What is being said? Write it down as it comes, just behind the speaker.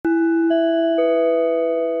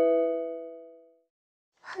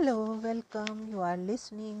are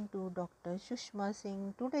listening to Dr. Sushma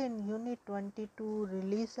Singh. Today in Unit 22,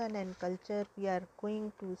 Religion and Culture, we are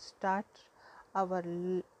going to start our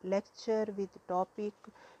lecture with topic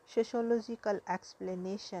Sociological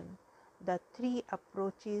Explanation, the three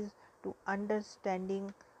approaches to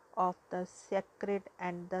understanding of the sacred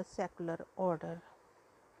and the secular order.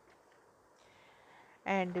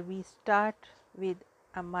 And we start with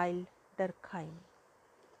Emile Durkheim.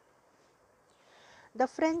 The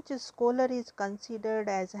French scholar is considered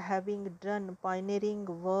as having done pioneering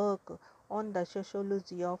work on the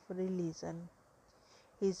sociology of religion.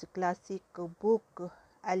 His classic book,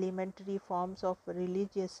 Elementary Forms of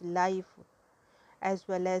Religious Life, as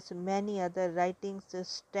well as many other writings,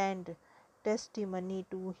 stand testimony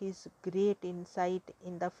to his great insight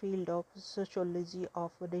in the field of sociology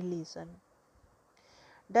of religion.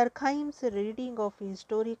 Durkheim's reading of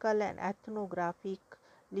historical and ethnographic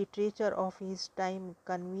literature of his time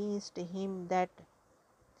convinced him that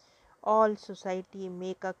all society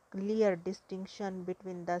make a clear distinction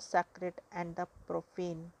between the sacred and the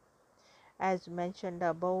profane, as mentioned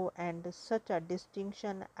above, and such a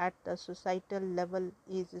distinction at the societal level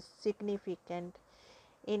is significant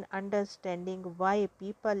in understanding why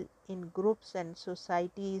people in groups and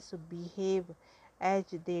societies behave as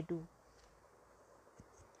they do.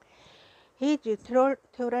 His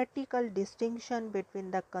theoretical distinction between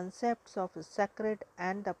the concepts of sacred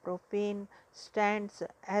and the profane stands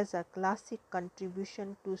as a classic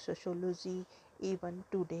contribution to sociology even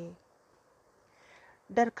today.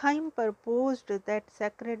 Durkheim proposed that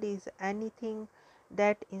sacred is anything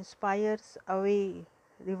that inspires awe,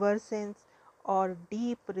 reverence, or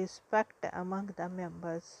deep respect among the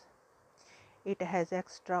members. It has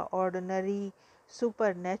extraordinary,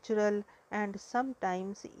 supernatural, and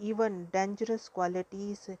sometimes even dangerous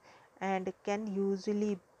qualities, and can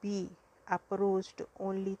usually be approached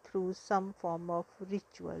only through some form of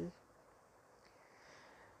ritual.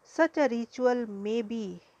 Such a ritual may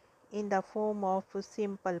be in the form of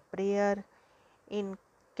simple prayer,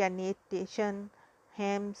 incantation,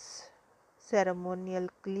 hymns, ceremonial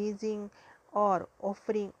cleansing, or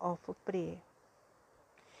offering of prayer.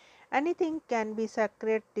 Anything can be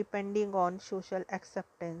sacred depending on social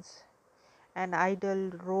acceptance. An idol,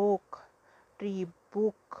 rock, tree,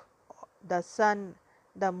 book, the sun,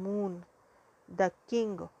 the moon, the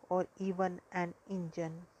king, or even an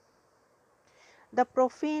engine. The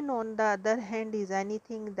profane, on the other hand, is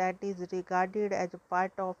anything that is regarded as a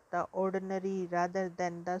part of the ordinary rather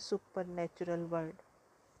than the supernatural world.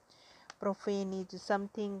 Profane is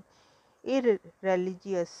something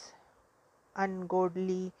irreligious,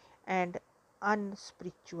 ungodly, and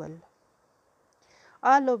unspiritual.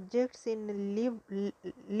 All objects in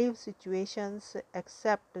live situations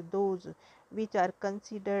except those which are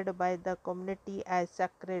considered by the community as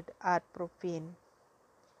sacred are profane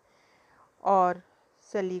or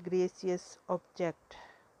sacrilegious object.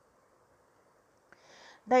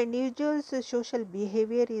 The individual's social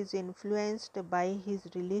behavior is influenced by his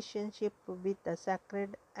relationship with the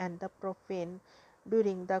sacred and the profane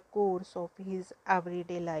during the course of his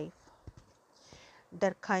everyday life.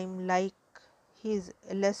 Durkheim, like his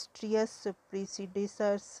illustrious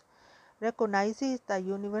predecessors, recognizes the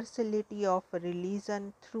universality of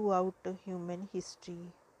religion throughout human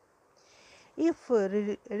history. If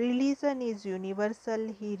religion is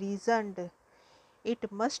universal, he reasoned,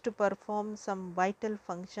 it must perform some vital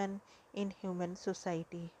function in human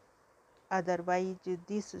society. Otherwise,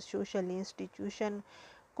 this social institution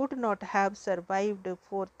could not have survived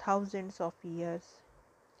for thousands of years.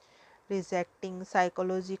 Rejecting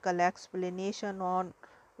psychological explanation on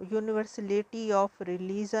universality of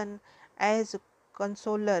religion as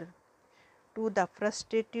consoler to the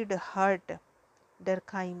frustrated heart,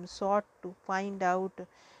 Durkheim sought to find out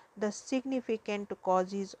the significant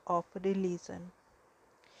causes of religion.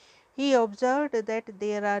 He observed that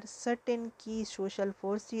there are certain key social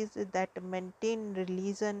forces that maintain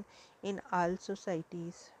religion in all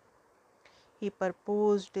societies. He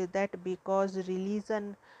proposed that because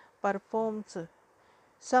religion performs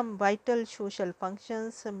some vital social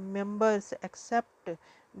functions, members accept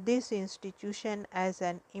this institution as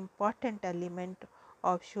an important element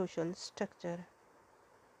of social structure.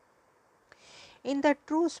 In the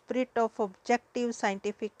true spirit of objective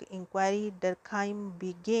scientific inquiry, Durkheim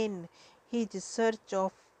began his search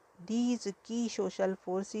of these key social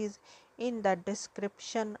forces in the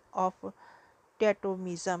description of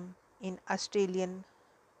Tatomism in Australian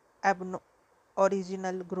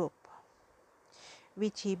Aboriginal group,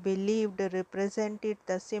 which he believed represented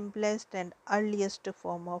the simplest and earliest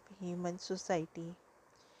form of human society.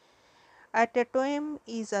 A totem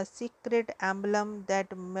is a secret emblem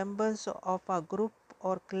that members of a group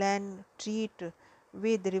or clan treat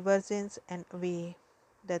with reverence and awe.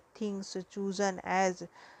 The things chosen as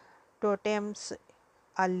totems,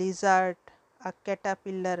 a lizard, a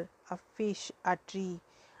caterpillar, a fish, a tree,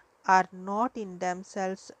 are not in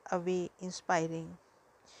themselves awe inspiring,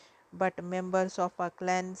 but members of a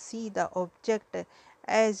clan see the object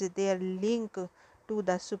as their link to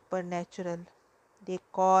the supernatural. They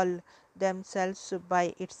call themselves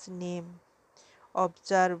by its name,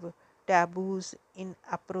 observe taboos in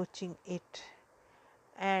approaching it,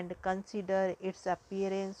 and consider its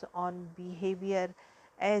appearance on behavior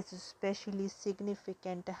as especially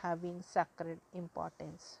significant, having sacred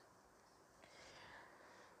importance.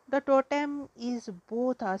 The totem is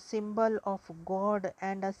both a symbol of God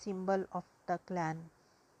and a symbol of the clan.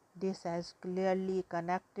 This has clearly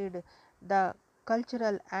connected the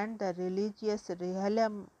cultural and the religious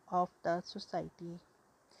realm of the society.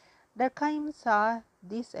 Durkheim saw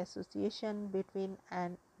this association between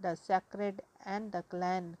the sacred and the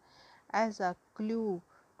clan as a clue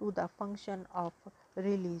to the function of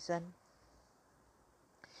religion.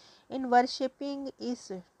 In worshipping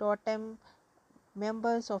his totem,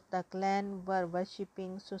 members of the clan were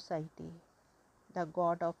worshipping society, the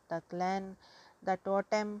god of the clan. The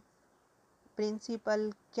totem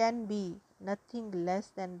principle can be nothing less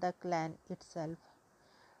than the clan itself,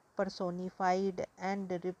 personified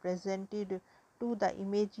and represented to the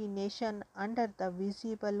imagination under the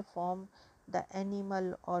visible form, the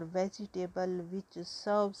animal or vegetable which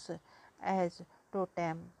serves as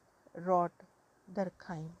totem, wrote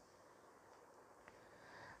Durkheim.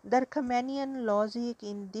 Durkheimian logic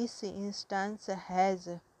in this instance has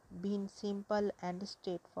been simple and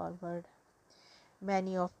straightforward.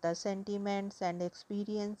 Many of the sentiments and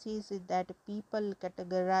experiences that people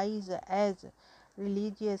categorize as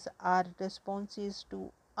religious are responses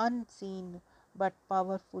to unseen but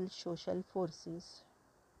powerful social forces.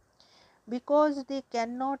 Because they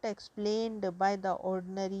cannot explained by the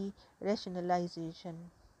ordinary rationalization,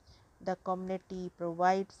 the community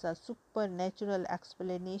provides a supernatural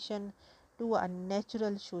explanation to a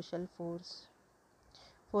natural social force.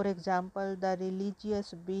 For example, the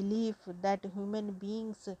religious belief that human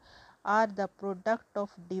beings are the product of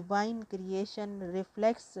divine creation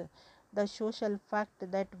reflects the social fact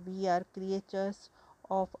that we are creatures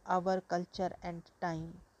of our culture and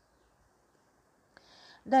time.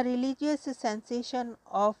 The religious sensation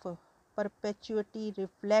of perpetuity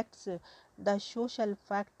reflects the social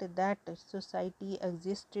fact that society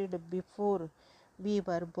existed before we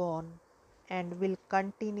were born and will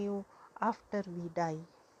continue after we die.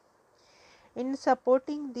 In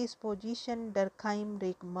supporting this position, Durkheim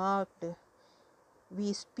remarked,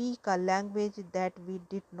 "We speak a language that we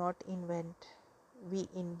did not invent. We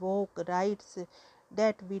invoke rights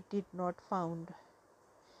that we did not found.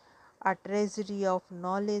 A treasury of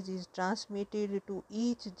knowledge is transmitted to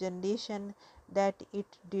each generation that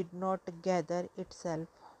it did not gather itself."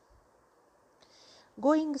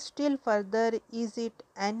 Going still further, is it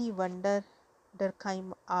any wonder,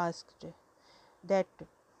 Durkheim asked, that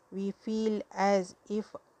we feel as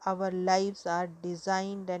if our lives are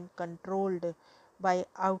designed and controlled by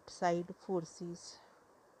outside forces,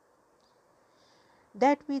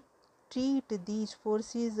 that we treat these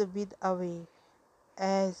forces with awe,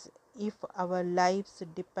 as if our lives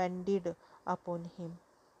depended upon him.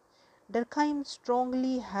 Durkheim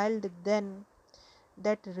strongly held then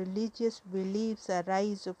that religious beliefs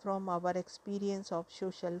arise from our experience of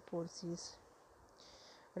social forces.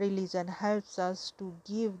 Religion helps us to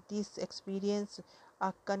give this experience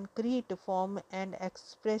a concrete form and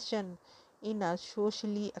expression in a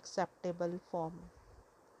socially acceptable form.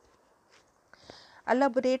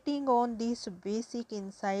 Elaborating on this basic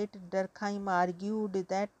insight, Durkheim argued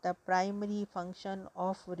that the primary function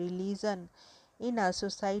of religion in a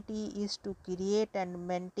society is to create and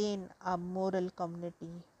maintain a moral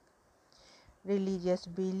community. Religious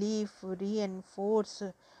belief reinforce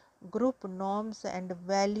group norms and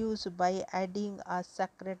values by adding a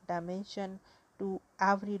sacred dimension to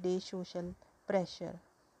everyday social pressure.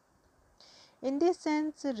 In this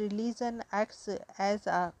sense, religion acts as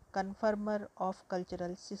a confirmer of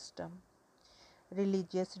cultural system.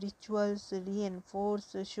 Religious rituals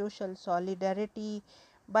reinforce social solidarity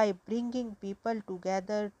by bringing people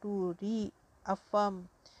together to reaffirm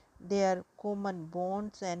their common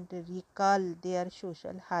bonds and recall their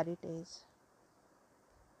social heritage.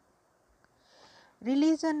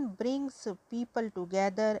 Religion brings people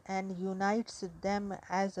together and unites them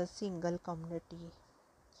as a single community.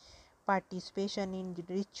 Participation in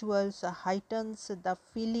rituals heightens the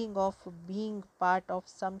feeling of being part of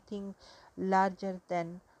something larger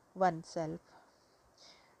than oneself.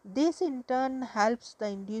 This in turn helps the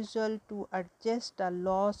individual to adjust the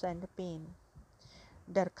loss and pain.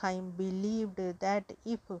 Durkheim believed that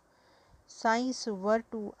if science were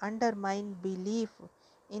to undermine belief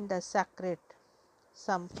in the sacred,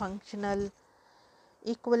 some functional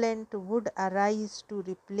equivalent would arise to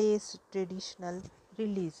replace traditional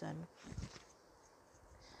religion.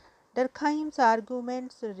 Durkheim's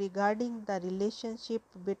arguments regarding the relationship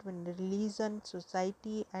between religion,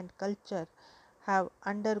 society, and culture have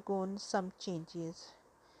undergone some changes.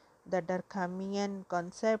 The Durkheimian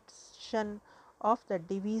conception of the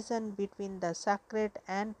division between the sacred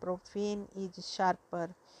and profane is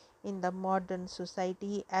sharper in the modern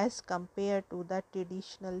society as compared to the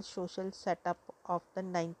traditional social setup of the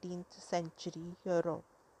 19th century Europe.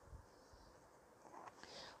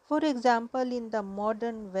 For example, in the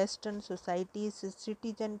modern Western societies,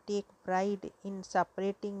 citizens take pride in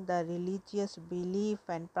separating the religious belief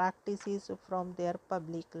and practices from their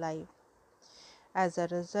public life. As a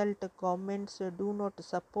result, governments do not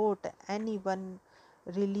support any one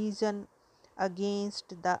religion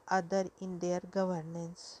against the other in their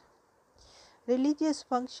governance. Religious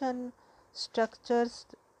function structures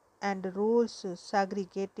and roles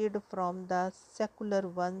segregated from the secular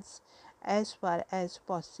ones as far as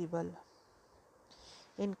possible.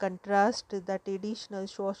 In contrast, the traditional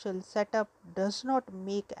social setup does not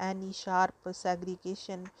make any sharp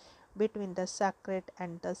segregation between the sacred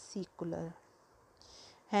and the secular.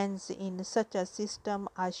 Hence, in such a system,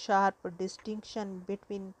 a sharp distinction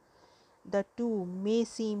between the two may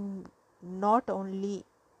seem not only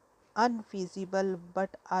unfeasible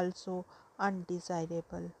but also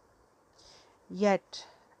undesirable. Yet,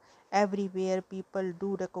 everywhere people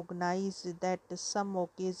do recognize that some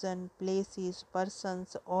occasion, places,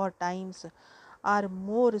 persons, or times are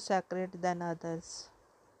more sacred than others.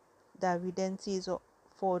 The evidences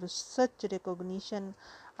for such recognition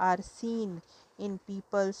are seen in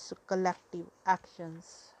people's collective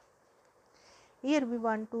actions. Here we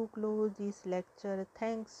want to close this lecture.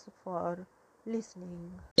 Thanks for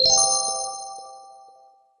listening.